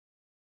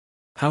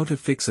How to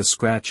fix a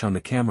scratch on the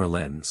camera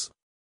lens.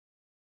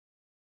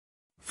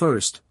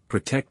 First,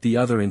 protect the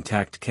other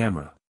intact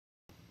camera.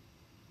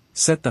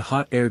 Set the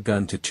hot air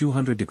gun to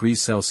 200 degrees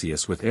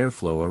Celsius with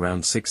airflow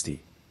around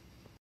 60.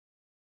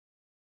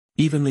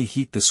 Evenly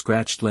heat the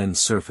scratched lens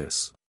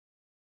surface.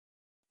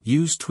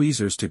 Use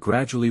tweezers to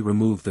gradually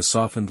remove the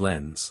softened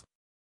lens.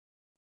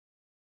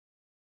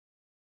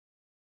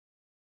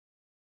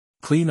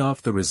 Clean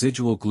off the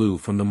residual glue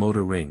from the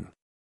motor ring.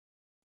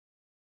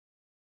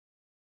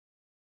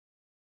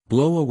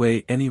 Blow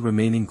away any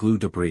remaining glue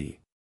debris.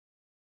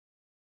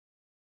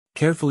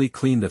 Carefully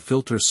clean the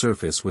filter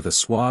surface with a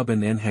swab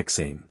and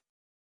N-hexane.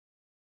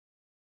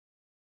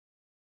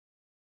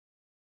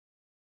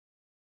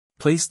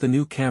 Place the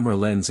new camera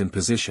lens in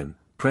position,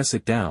 press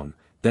it down,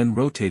 then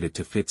rotate it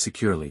to fit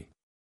securely.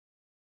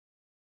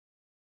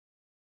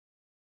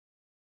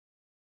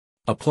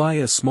 Apply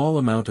a small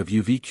amount of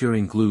UV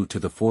curing glue to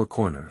the four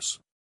corners.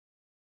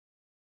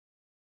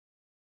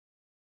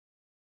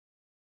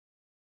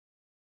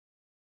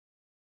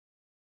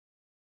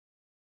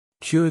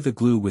 Cure the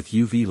glue with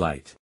UV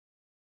light.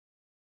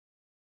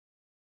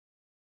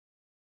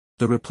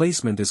 The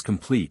replacement is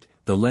complete,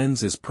 the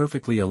lens is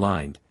perfectly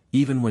aligned,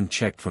 even when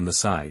checked from the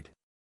side.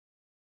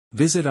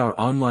 Visit our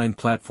online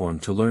platform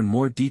to learn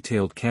more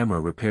detailed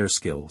camera repair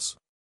skills.